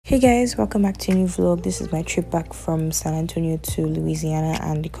Hey guys, welcome back to a new vlog. This is my trip back from San Antonio to Louisiana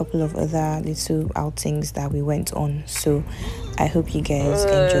and a couple of other little outings that we went on. So I hope you guys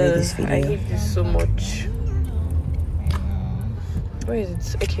enjoy this video. I hate this so much. Where is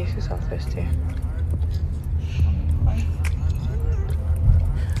it? Okay, it's Southwest here.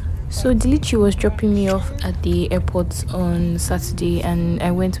 So Delichi was dropping me off at the airport on Saturday, and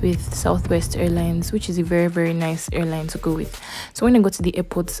I went with Southwest Airlines, which is a very nice airline to go with. So when I got to the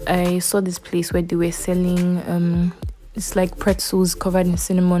airport, I saw this place where they were selling it's like pretzels covered in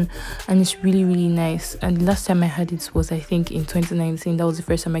cinnamon, and it's really nice. And the last time I had it was, I think, in 2019. That was the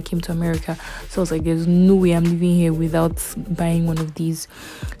first time I came to America, so I was like, there's no way I'm living here without buying one of these.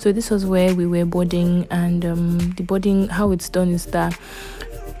 So this was where we were boarding, and the boarding, how it's done is that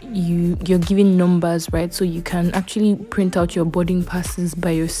you're given numbers, right? So you can actually print out your boarding passes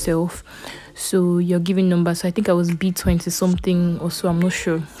by yourself. So you're giving numbers. So I think I was B20 something or so, I'm not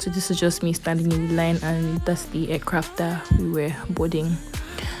sure. So this is just me standing in the line, and that's the aircraft that we were boarding.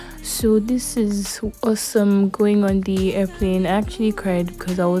 So this is awesome. Going on the airplane, I actually cried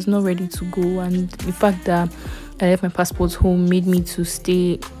because I was not ready to go, and the fact that I left my passport home made me to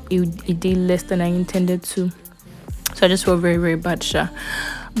stay a day less than I intended to. So I just felt very bad, sha.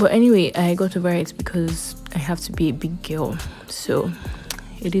 But anyway, I got over it because I have to be a big girl. So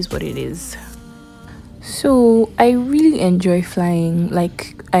it is what it is. So I really enjoy flying.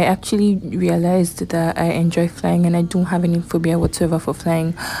 Like, I actually realized that I enjoy flying and I don't have any phobia whatsoever for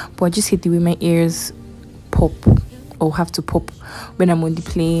flying. But I just hate the way my ears pop or have to pop when I'm on the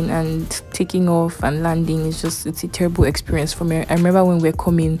plane, and taking off and landing is just, it's a terrible experience for me. I remember when we were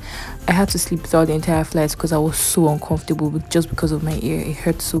coming, I had to sleep throughout the entire flight because I was so uncomfortable just because of my ear. It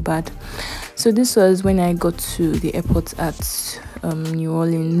hurt so bad. So this was when I got to the airport at New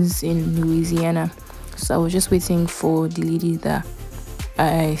Orleans in Louisiana. So I was just waiting for the lady that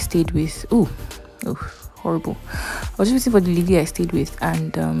I stayed with. Oh, horrible. I was just waiting for the lady I stayed with,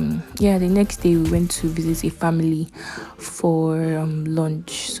 and yeah, the next day we went to visit a family for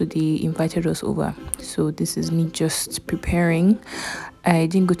lunch. So they invited us over. So this is me just preparing. I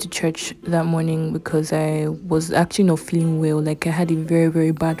didn't go to church that morning because I was actually not feeling well. Like, I had a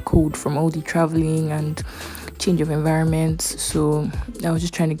very bad cold from all the traveling and change of environment. So I was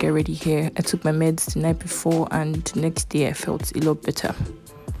just trying to get ready here. I took my meds the night before, and the next day I felt a lot better.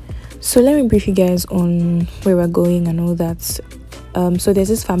 So let me brief you guys on where we're going and all that. So there's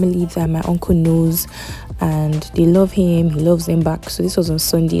this family that my uncle knows, and they love him, he loves them back. So this was on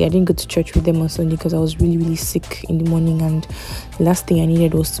Sunday. I didn't go to church with them on Sunday because I was really sick in the morning, and the last thing I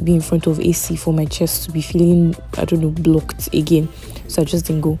needed was to be in front of AC for my chest to be feeling, I don't know, blocked again. So I just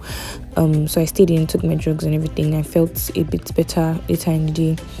didn't go. So I stayed in, took my drugs and everything. I felt a bit better later in the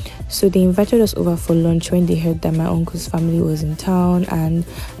day. So they invited us over for lunch when they heard that my uncle's family was in town, and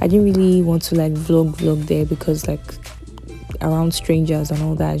I didn't really want to like vlog there because, like, around strangers and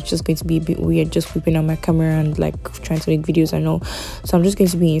all that, it's just going to be a bit weird just whipping out my camera and like trying to make videos and all. So I'm just going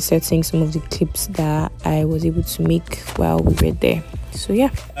to be inserting some of the clips that I was able to make while we were there. So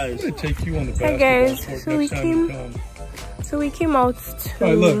yeah. I'm gonna take you on the Hi guys. So we came out to... All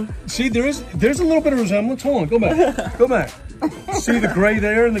right, look. See, there's a little bit of resemblance. Hold on, go back. Go back. See the gray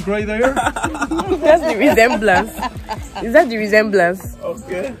there and the gray there? That's the resemblance. Is that the resemblance?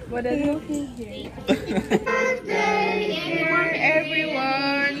 Okay. But there's nothing here. Birthday,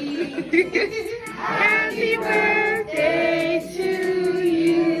 everyone. Happy birthday to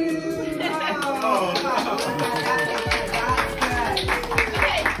you.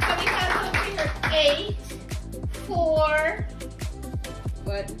 Okay, so we have over here 8, 4,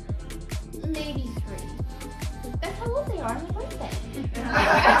 What? maybe 3. That's how old they are on their birthday.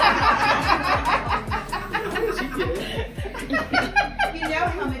 You know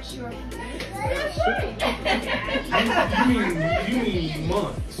how mature he is. That's right. You mean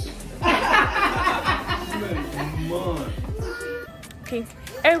months. You mean months. Okay,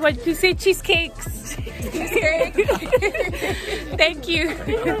 everybody please say cheesecakes. Cheesecake. Thank you.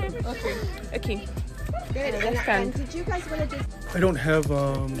 Okay. Good. And did you guys want to just... I don't have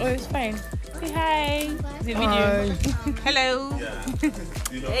Oh, it's fine. Say hi. The video. Hi. Hello.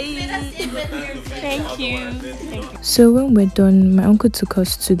 Hey. Thank you. So when we're done, my uncle took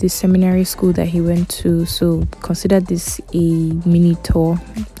us to the seminary school that he went to. So consider this a mini tour,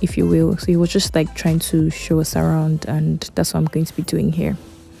 if you will. So he was just like trying to show us around, and that's what I'm going to be doing here.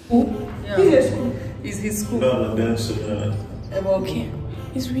 Yeah. Is his school? Okay.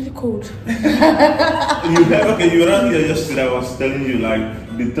 It's really cold. You were not here yesterday. I was telling you, like,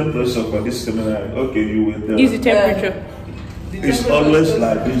 the temperature for this seminary. Okay, you were there. Use the temperature. It's always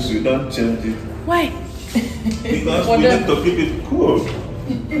like this. You don't change it. Why? Because we need to keep it cool.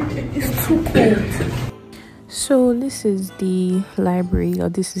 So this is the library, or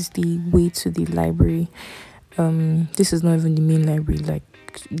this is the way to the library. This is not even the main library. Like,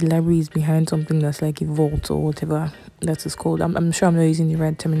 the library is behind something that's like a vault or whatever that is called. I'm sure I'm not using the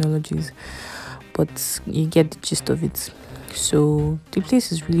right terminologies, but you get the gist of it. So the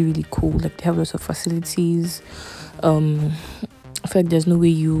place is really, really cool. Like, they have lots of facilities. I feel like there's no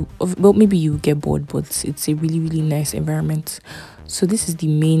way well, maybe you get bored, but it's a really, really nice environment. So this is the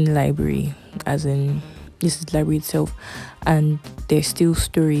main library, as in this is the library itself, and there's still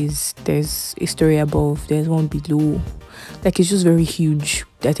stories. There's a story above, there's one below. Like, it's just very huge.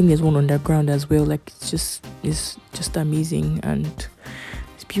 I think there's one underground as well. Like, it's just amazing, and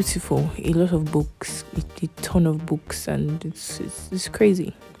it's beautiful. A lot of books, a ton of books, and it's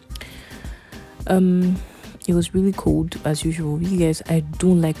crazy. It was really cold as usual. You guys, I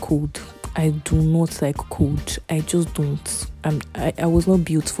don't like cold. I do not like cold. I just don't. I was not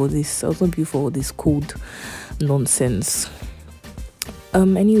built for this. I was not built for all this cold nonsense.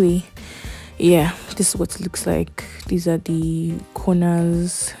 Anyway, yeah, this is what it looks like. These are the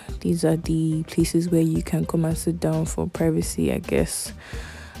corners. These are the places where you can come and sit down for privacy, I guess.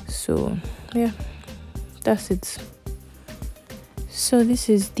 So yeah, that's it. So this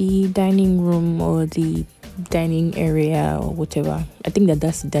is the dining room, or the dining area, or whatever. I think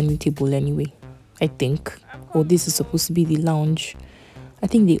that's the dining table anyway, I think. Or this is supposed to be the lounge. I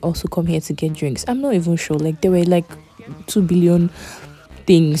think they also come here to get drinks. I'm not even sure. Like, there were like 2 billion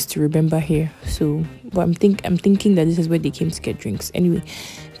things to remember here. So, but I'm thinking that this is where they came to get drinks. Anyway,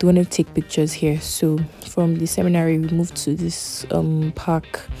 they want to take pictures here. So from the seminary, we moved to this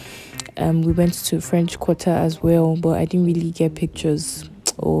park. We went to French Quarter as well, but I didn't really get pictures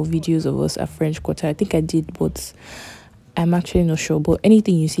or videos of us at French Quarter. I think I did, but I'm actually not sure. But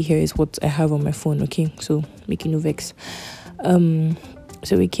anything you see here is what I have on my phone, okay? So make no vex.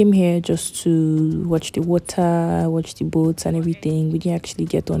 So we came here just to watch the water, watch the boats and everything. We didn't actually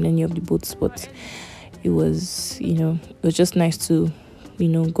get on any of the boats, but it was, it was just nice to,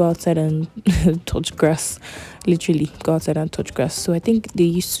 go outside and touch grass. Literally go outside and touch grass. So I think they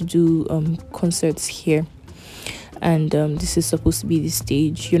used to do concerts here, and this is supposed to be the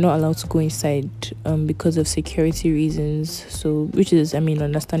stage. You're not allowed to go inside because of security reasons, so which is,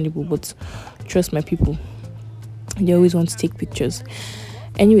 understandable, but trust my people, they always want to take pictures.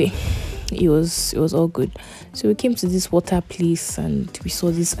 Anyway, it was all good. So we came to this water place, and we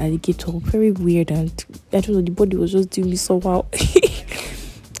saw this alligator, very weird, and I don't know, the body was just doing me so wow.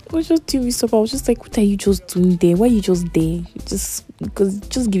 It was just doing me so wow. I was just like, what are you just doing there? Why are you just there? Just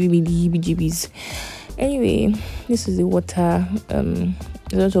giving me the heebie-jeebies. Anyway, this is the water. A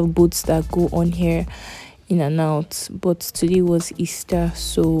lot of boats that go on here in and out, but today was Easter,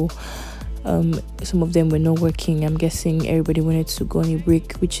 so some of them were not working. I'm guessing everybody wanted to go on a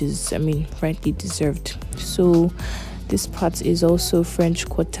break, which is, rightly deserved. So this part is also French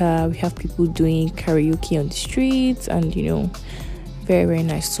Quarter. We have people doing karaoke on the streets, and very, very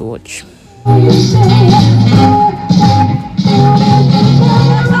nice to watch.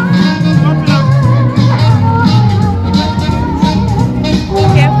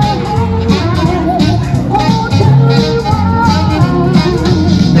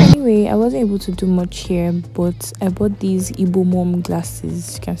 I wasn't able to do much here, but I bought these Igbo mom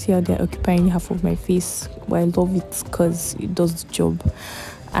glasses. You can see how they're occupying half of my face, but I love it because it does the job.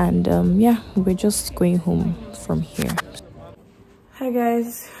 And yeah, we're just going home from here. Hi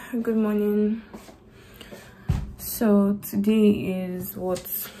guys, good morning. So today is what,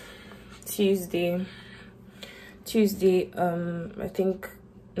 Tuesday, I think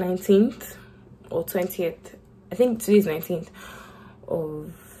 19th or 20th. I think today is 19th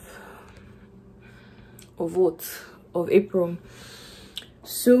of April.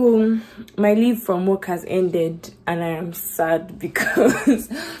 So my leave from work has ended, and I am sad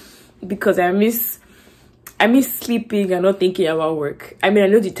because I miss sleeping and not thinking about work. I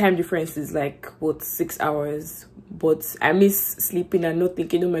know the time difference is like 6 hours, but I miss sleeping and not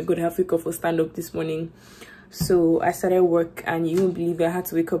thinking, oh my god, I have to wake up for stand up this morning. So I started work, and you won't believe it, I had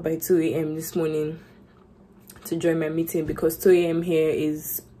to wake up by 2 a.m. this morning to join my meeting, because 2 a.m. here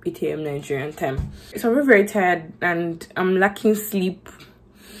is 8 a.m. Nigerian time. So I'm very, very tired and I'm lacking sleep,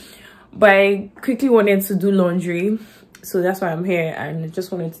 but I quickly wanted to do laundry, so that's why I'm here, and I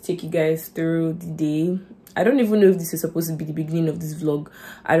just wanted to take you guys through the day. I don't even know if this is supposed to be the beginning of this vlog.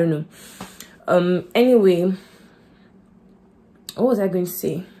 I don't know. Anyway, what was I going to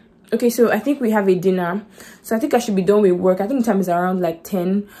say? Okay, so I think we have a dinner, so I think I should be done with work. I think the time is around like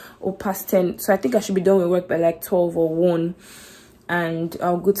 10 or past 10, so I think I should be done with work by like 12 or 1, and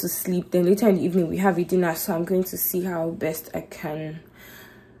I'll go to sleep. Then later in the evening we have a dinner, so I'm going to see how best I can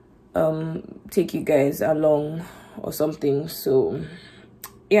take you guys along or something. So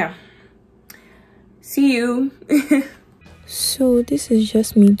yeah, see you. So this is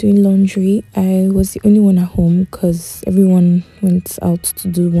just me doing laundry. I was the only one at home because everyone went out to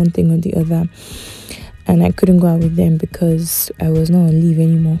do one thing or the other, and I couldn't go out with them because I was not on leave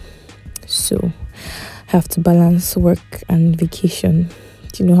anymore. So I have to balance work and vacation.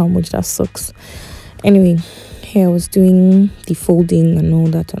 Do you know how much that sucks? Anyway, here I was doing the folding and all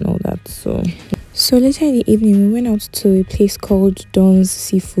that. So later in the evening, we went out to a place called Don's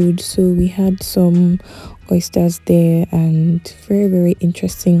Seafood. So we had some oysters there and very, very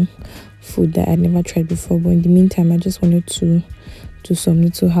interesting food that I'd never tried before. But in the meantime, I just wanted to do some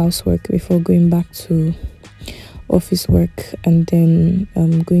little housework before going back to office work, and then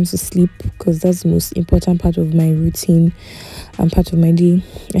going to sleep, because that's the most important part of my routine and part of my day.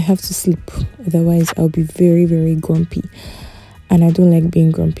 I have to sleep, otherwise I'll be very, very grumpy, and I don't like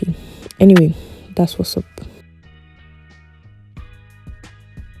being grumpy. Anyway, that's what's up.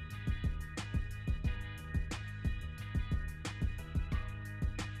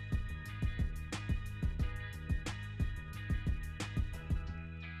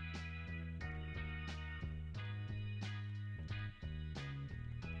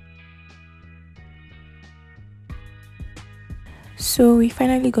 So we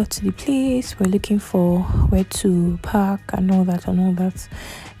finally got to the place. We're looking for where to park and all that.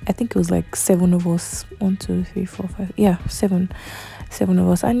 I think it was like 7 of us. 1, 2, 3, 4, 5. Yeah, seven of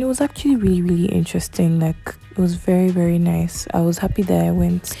us, and it was actually really, really interesting. Like, it was very, very nice. I was happy that I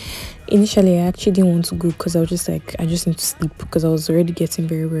went. Initially, I actually didn't want to go because I was just like, I just need to sleep, because I was already getting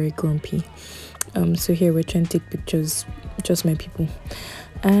very, very grumpy. So here we're trying to take pictures, just my people,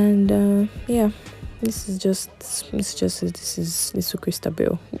 and yeah. This is Little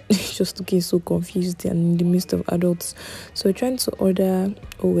Christabel. Just looking so confused and in the midst of adults. So we're trying to order,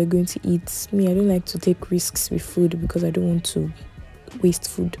 or we're going to eat. Me, I don't like to take risks with food because I don't want to waste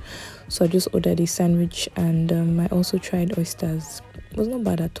food. So I just ordered a sandwich, and I also tried oysters. It was not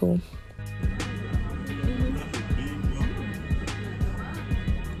bad at all.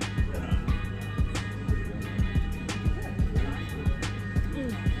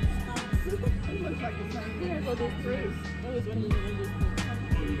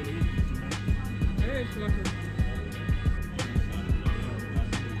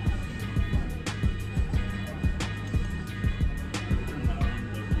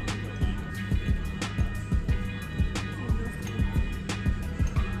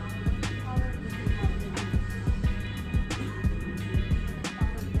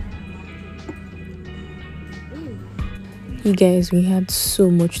 You guys, we had so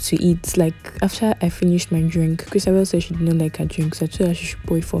much to eat. Like, after I finished my drink, Christabel said she didn't like her drink, so I told her she should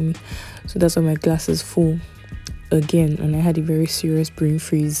pour it for me. So that's why my glass is full again, and I had a very serious brain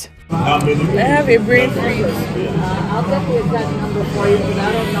freeze. I have a brain freeze. I'll get the exact number for you, but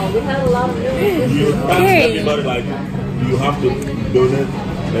I don't know. We had a lot of news. Hey. Everybody, like, you have to donate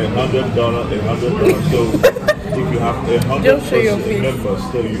 $100. So if you have 100 person members,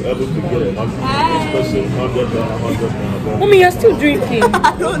 so you're able to get each person $100. Mommy, you're still drinking.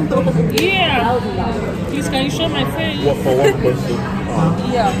 I don't know. Yeah. Please, can you show my face? What, for one person?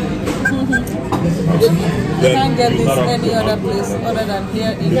 Yeah. You can't get this any other place other than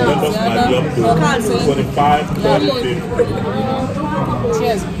here in Louisiana. 25, 30, 50.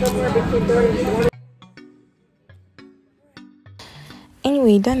 Cheers.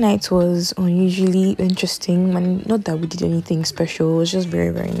 Anyway, that night was unusually interesting, and not that we did anything special. It was just very,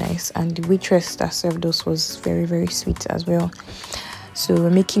 very nice, and the waitress that served us was very, very sweet as well. So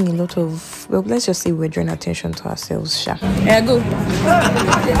we're making a lot of, well, let's just say we're drawing attention to ourselves. Sha. Yeah, go.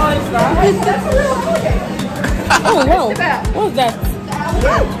 Oh wow, what's that?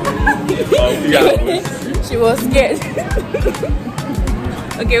 She was scared.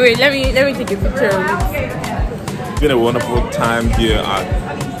 Okay, wait, let me take a picture of it. It's been a wonderful time here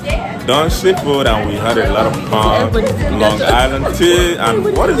at Don's Seafood, and we had a lot of fun. Long Island tea,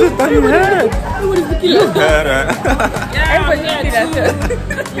 and what is it that you had? You had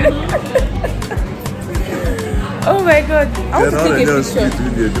Oh my god, I want to take a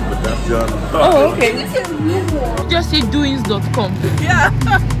picture. Oh, okay. Just say doings.com. Yeah.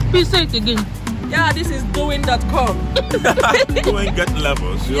 Please say it again. Yeah, this is doing.com. Doing get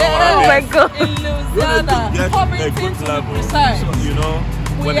levels. You Yeah. know Oh what I my mean? god. In Louisiana, Get a Covington good to be level. precise. So, you know,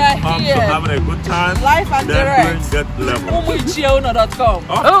 We when are it comes here. to having a good time, Live and then direct. get levels. umuichiono.com.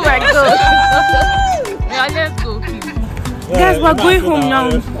 Oh my god. Yeah, let's go. Guys, we're going home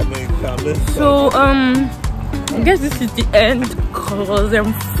now. So I guess this is the end, cause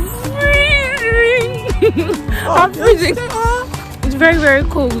I'm freezing. I'm freezing. It's very, very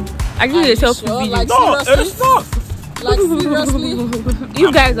cold. Actually, they sell food sure? video. Like, No, seriously? it's not. Like, seriously?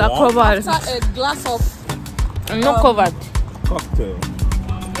 You guys are covered. After a glass of I'm not covered. Cocktail.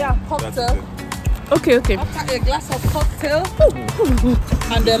 yeah, That's cocktail. it. Okay, okay. After a glass of cocktail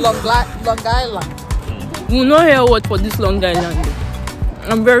and the Long Island. We'll not hear what for this Long Island.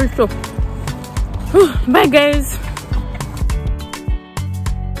 I'm very sure. Bye, guys.